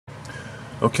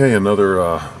Okay,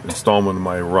 another installment of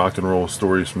my rock and roll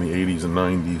stories from the 80s and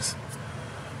 90s.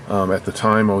 At the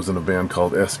time I was in a band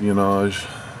called Espionage,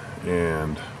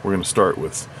 and we're going to start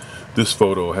with this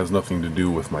photo. It has nothing to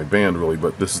do with my band really,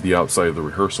 but this is the outside of the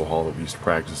rehearsal hall that we used to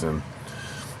practice in.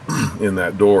 In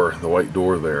that door, the white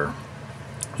door there,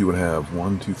 you would have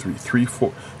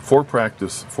four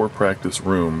practice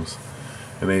rooms,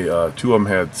 and they two of them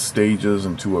had stages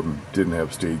and two of them didn't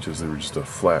have stages. They were just a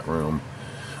flat room.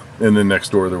 And then next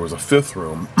door there was a fifth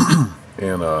room,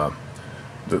 and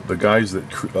the guys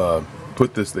that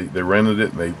put this, they rented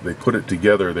it and they put it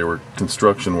together. They were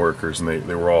construction workers, and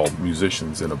they were all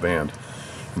musicians in a band.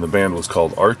 And the band was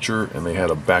called Archer, and they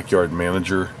had a backyard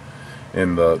manager.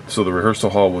 And so the rehearsal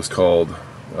hall was called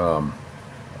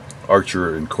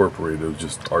Archer Incorporated. It was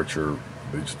just Archer.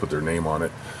 They just put their name on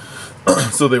it.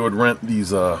 So they would rent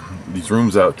these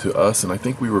rooms out to us, and I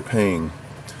think we were paying,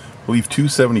 I believe,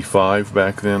 $275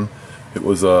 back then. It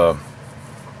was a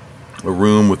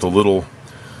room with a little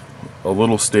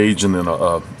stage, and then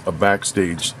a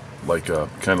backstage, like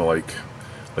kind of like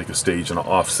a stage and an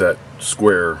offset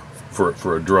square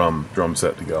for a drum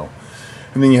set to go.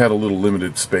 And then you had a little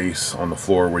limited space on the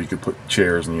floor where you could put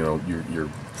chairs, and your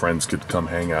friends could come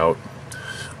hang out,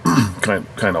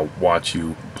 kind of watch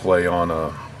you play on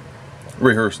a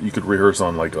rehearse. You could rehearse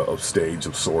on like a stage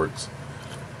of sorts,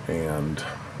 and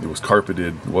it was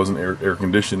carpeted. It wasn't air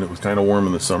conditioned. It was kind of warm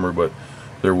in the summer, but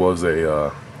there was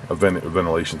a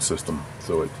ventilation system,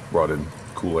 so it brought in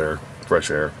cool air,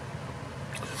 fresh air.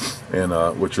 And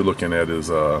what you're looking at is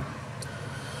on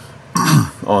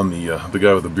the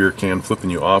guy with the beer can flipping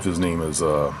you off. His name is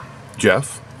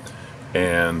Jeff,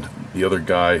 and the other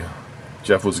guy,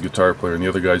 Jeff, was a guitar player, and the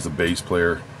other guy's the bass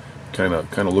player. Kind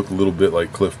of looked a little bit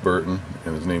like Cliff Burton,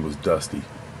 and his name was Dusty.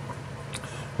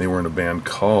 They were in a band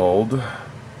called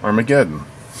Armageddon,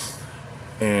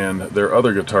 and their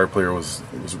other guitar player was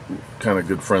kind of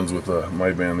good friends with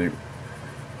my band.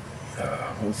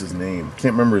 What was his name?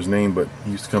 Can't remember his name, but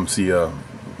he used to come see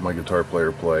my guitar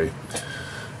player play.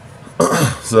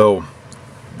 So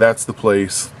that's the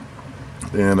place,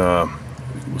 and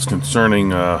it was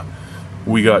concerning.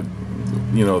 We got,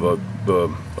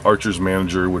 the Archer's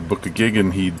manager would book a gig,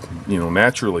 and he'd,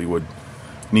 naturally would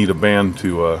need a band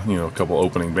to, a couple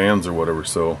opening bands or whatever.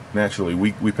 So naturally,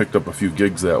 we picked up a few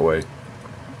gigs that way.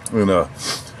 And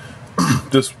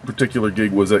this particular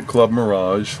gig was at Club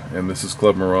Mirage, and this is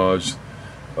Club Mirage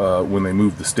when they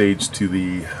moved the stage to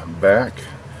the back.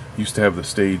 Used to have the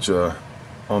stage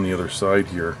on the other side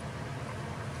here,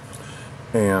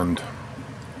 and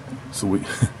so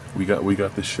we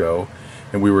got the show,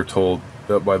 and we were told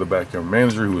that by the backyard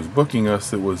manager who was booking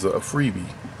us, it was a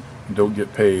freebie, don't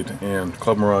get paid. And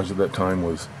Club Mirage at that time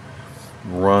was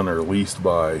run or leased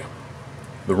by,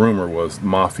 the rumor was,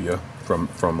 MAFIA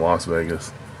from Las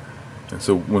Vegas. And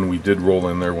so when we did roll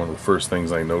in there, one of the first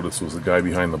things I noticed was the guy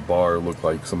behind the bar looked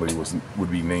like somebody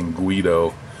would be named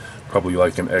Guido, probably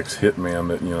like an ex-hitman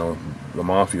that, the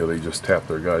Mafia, they just tap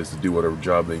their guys to do whatever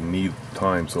job they need at the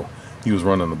time. So he was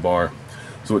running the bar.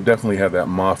 So it definitely had that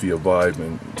Mafia vibe,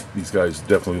 and these guys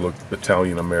definitely looked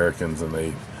Italian Americans, and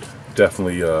they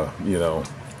definitely,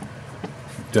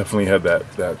 definitely had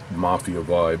that Mafia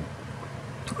vibe.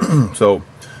 So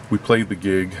we played the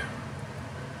gig,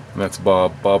 and that's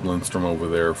Bob Lindstrom over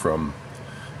there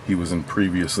he was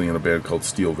previously in a band called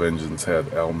Steel Vengeance,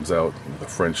 had albums out with a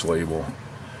French label.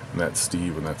 And that's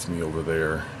Steve, and that's me over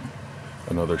there.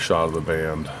 Another shot of the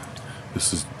band.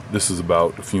 This is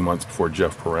about a few months before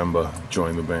Jeff Poremba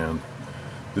joined the band.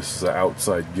 This is an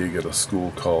outside gig at a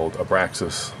school called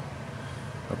Abraxas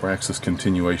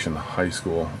Continuation High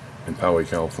School in Poway,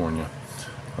 California.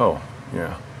 Oh,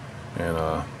 yeah. And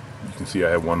you can see I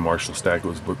had one Marshall stack. It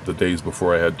was the days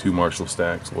before I had two Marshall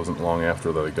stacks. It wasn't long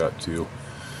after that I got two.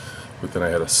 But then I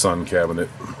had a Sun cabinet.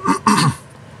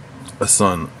 A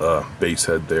Sun bass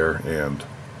head there, and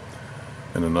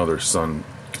another Sun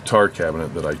guitar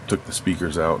cabinet that I took the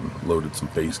speakers out and loaded some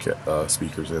bass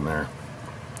speakers in there.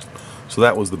 So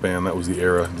that was the band, that was the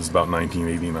era. This is about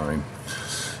 1989.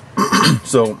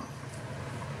 So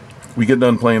we get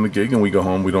done playing the gig and we go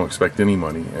home. We don't expect any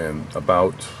money, and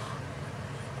about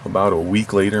a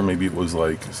week later, maybe it was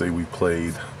like, say we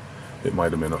played, it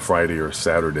might have been a Friday or a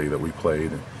Saturday that we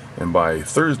played, and by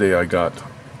Thursday I got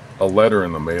a letter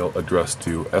in the mail addressed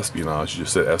to Espionage. It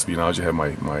just said Espionage. It had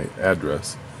my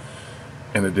address,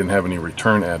 and it didn't have any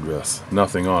return address,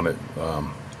 nothing on it.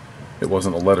 It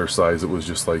wasn't a letter size. It was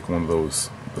just like one of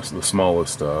those, the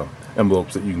smallest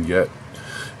envelopes that you can get.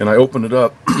 And I opened it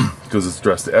up because it's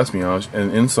addressed to Espionage,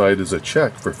 and inside is a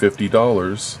check for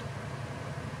 $50,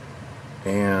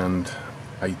 and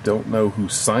I don't know who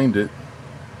signed it.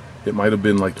 It might have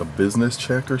been like a business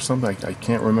check or something. I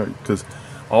can't remember, because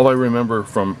all I remember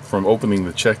from opening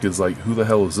the check is like, who the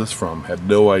hell is this from? Had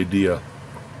no idea.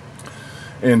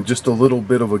 And just a little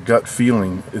bit of a gut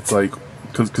feeling. It's like,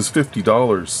 because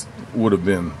 $50 would have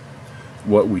been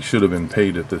what we should have been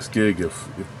paid at this gig if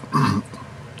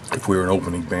if we were an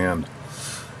opening band,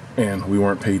 and we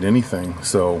weren't paid anything.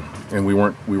 So, and we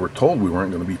were told we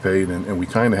weren't going to be paid, and we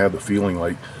kind of had the feeling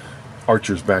like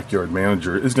Archer's backyard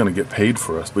manager is going to get paid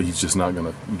for us, but he's just not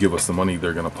going to give us the money.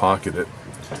 They're going to pocket it.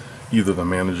 Either the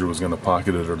manager was going to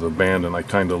pocket it or the band, and I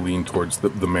kind of leaned towards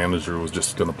the manager was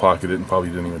just going to pocket it and probably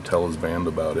didn't even tell his band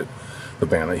about it, the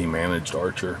band that he managed,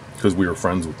 Archer, because we were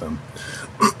friends with them.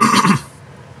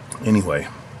 Anyway,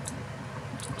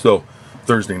 so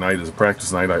Thursday night is a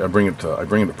practice night. I bring it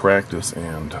to practice,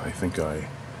 and I think I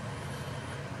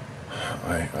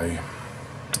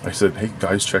said, hey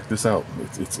guys, check this out.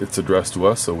 It's addressed to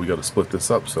us, so we got to split this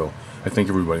up. So I think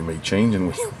everybody made change,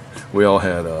 and we all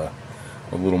had a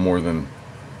little more than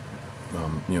a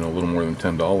little more than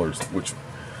 $10, which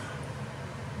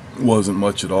wasn't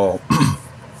much at all.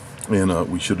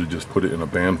 And we should have just put it in a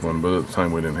band fund, but at the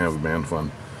time we didn't have a band fund.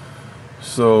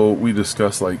 So we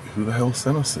discussed, like, who the hell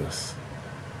sent us this?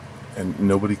 And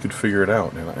nobody could figure it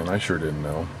out, and I sure didn't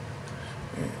know.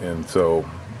 And so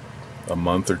a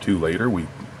month or two later, we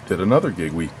did another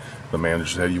gig. The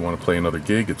manager said, you want to play another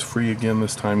gig? It's free again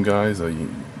this time, guys.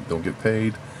 You don't get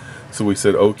paid. So we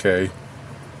said, okay.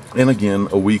 And again,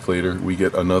 a week later, we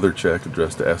get another check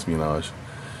addressed to Espionage.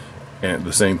 And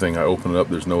the same thing, I open it up,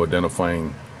 there's no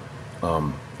identifying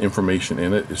information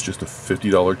in it. It's just a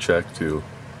 $50 check to,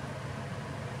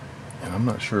 and I'm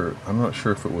not sure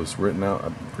if it was written out.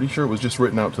 I'm pretty sure it was just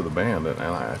written out to the band, and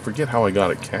I forget how I got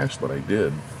it cashed, but I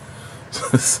did.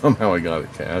 Somehow I got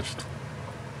it cashed.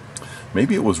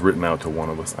 Maybe it was written out to one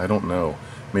of us, I don't know.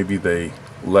 Maybe they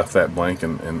left that blank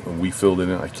and we filled it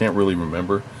in. I can't really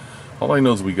remember. All I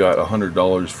know is we got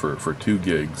 $100 for 2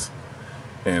 gigs,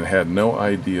 and had no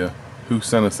idea who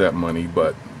sent us that money.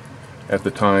 But at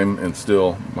the time, and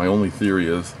still, my only theory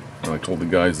is, and I told the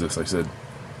guys this, I said,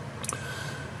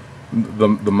 the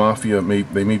mafia may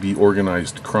be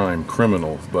organized crime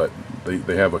criminals, but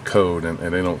they have a code, and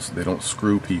they don't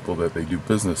screw people that they do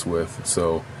business with.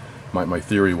 So my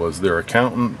theory was their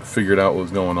accountant figured out what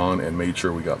was going on and made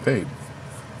sure we got paid.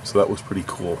 So that was pretty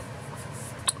cool.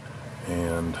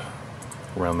 And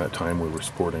around that time we were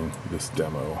sporting this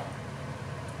demo.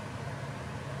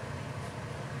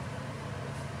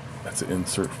 That's an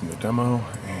insert from the demo,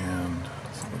 and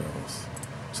what else?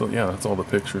 So yeah, that's all the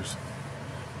pictures.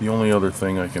 The only other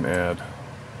thing I can add,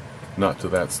 not to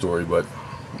that story, but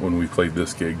when we played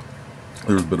this gig,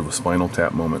 there was a bit of a Spinal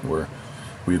Tap moment where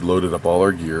we had loaded up all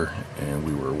our gear and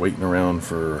we were waiting around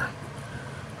for,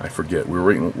 I forget, we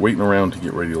were waiting around to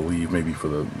get ready to leave, maybe for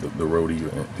the roadie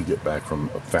to get back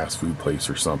from a fast food place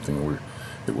or something.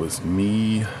 It was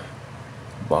me,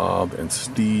 Bob, and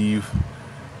Steve,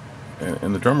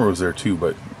 and the drummer was there too,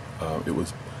 but it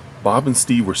was Bob and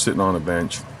Steve were sitting on a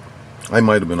bench. I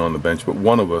might have been on the bench, but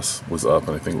one of us was up,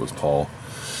 and I think it was Paul.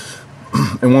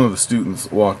 And one of the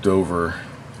students walked over,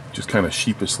 just kind of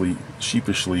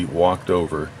sheepishly walked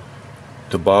over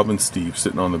to Bob and Steve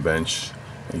sitting on the bench,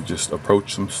 and he just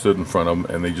approached them, stood in front of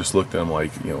them, and they just looked at him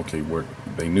like, okay,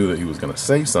 they knew that he was going to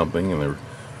say something, and they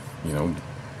were,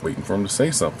 waiting for him to say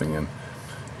something, and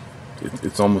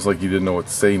it's almost like he didn't know what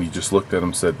to say, and he just looked at him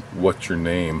and said, "What's your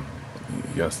name?"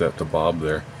 He asked that to Bob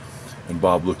there, and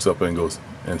Bob looks up and goes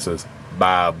and says,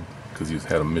 "Bob," because he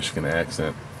had a Michigan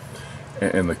accent.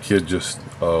 And the kid just,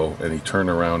 and he turned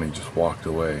around and he just walked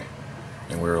away.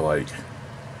 And we were like,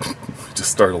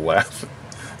 just started laughing.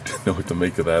 Didn't know what to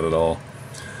make of that at all.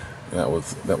 And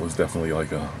that was definitely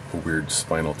like a weird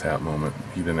Spinal Tap moment.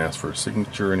 He didn't ask for a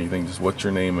signature or anything, just "What's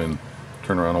your name?" and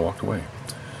turned around and walked away.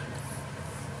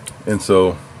 And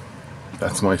so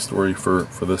that's my story for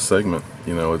this segment.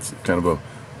 It's kind of a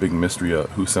big mystery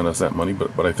who sent us that money,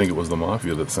 but I think it was the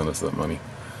Mafia that sent us that money.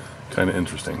 Kind of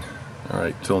interesting.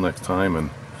 Alright, till next time.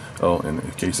 And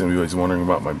in case anybody's wondering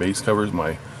about my bass covers,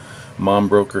 my mom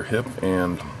broke her hip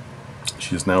and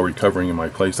she is now recovering in my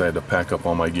place. I had to pack up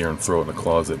all my gear and throw it in the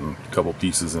closet and a couple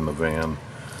pieces in the van,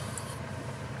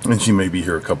 and she may be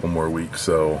here a couple more weeks,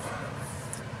 so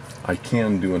I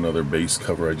can do another bass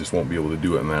cover. I just won't be able to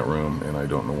do it in that room, and I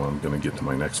don't know when I'm going to get to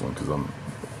my next one because I'm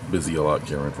busy a lot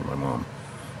caring for my mom.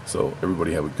 So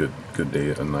everybody have a good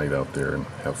day and night out there, and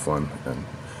have fun. And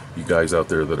you guys out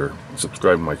there that are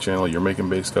subscribing to my channel, you're making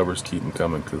bass covers, keep them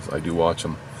coming because I do watch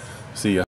them. See ya.